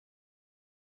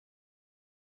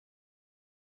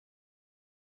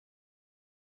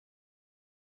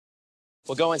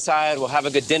We'll go inside, we'll have a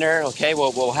good dinner, okay?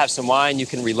 We'll have some wine, you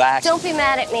can relax. Don't be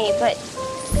mad at me, but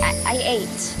I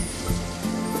ate.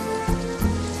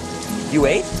 You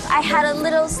ate? I had a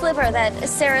little sliver, that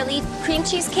Sara Lee cream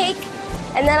cheese cake,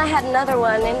 and then I had another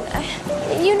one,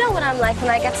 and you know what I'm like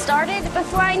when I get started.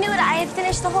 Before I knew it, I had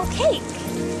finished the whole cake.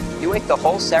 You ate the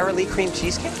whole Sara Lee cream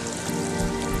cheesecake?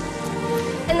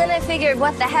 And then I figured,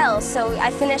 what the hell? So I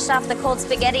finished off the cold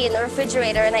spaghetti in the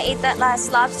refrigerator, and I ate that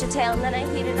last lobster tail, and then I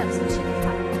heated up some chicken.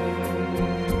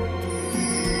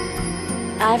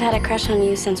 I've had a crush on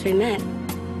you since we met.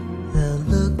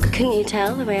 Couldn't you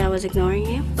tell the way I was ignoring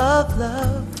you?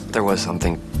 There was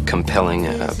something compelling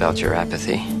about your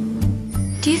apathy.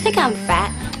 Do you think I'm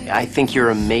fat? I think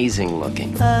you're amazing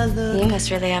looking. You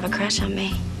must really have a crush on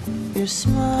me. Your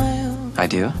smile I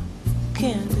do?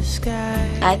 can't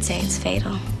disguise. I'd say it's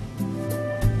fatal.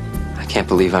 I can't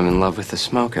believe I'm in love with a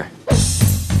smoker.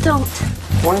 Don't.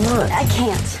 Why not? I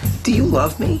can't. Do you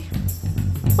love me?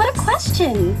 What a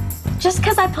question. Just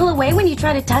because I pull away when you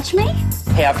try to touch me?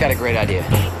 Hey, I've got a great idea.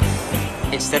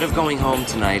 Instead of going home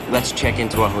tonight, let's check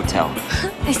into a hotel.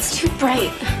 It's too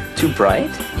bright. Too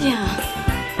bright? Yeah.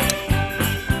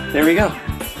 There we go.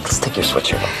 Let's take your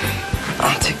sweatshirt off.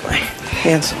 I'll take my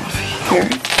hands off here.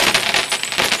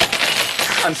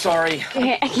 I'm sorry.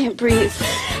 I can't breathe.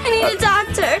 I need a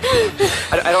doctor.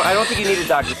 I don't think you need a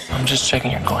doctor. I'm just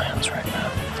checking your glands right now.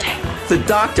 The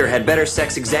doctor had better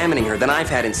sex examining her than I've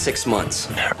had in 6 months.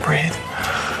 Now breathe.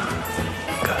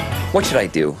 Good. What should I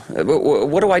do?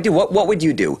 What do I do? What would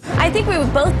you do? I think we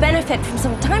would both benefit from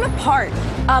some time apart.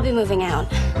 I'll be moving out.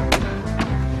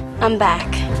 I'm back.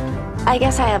 I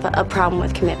guess I have a problem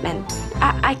with commitment.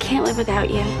 I can't live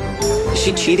without you. Is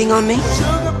she cheating on me?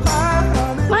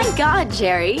 My God,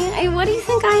 Jerry. What do you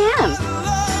think I am?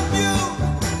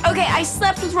 Okay, I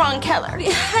slept with Ron Keller. I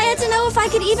had to know if I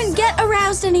could even get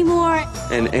aroused anymore.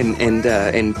 And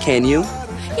can you?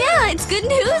 Yeah, it's good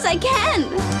news. I can.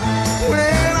 When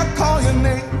I call your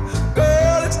name.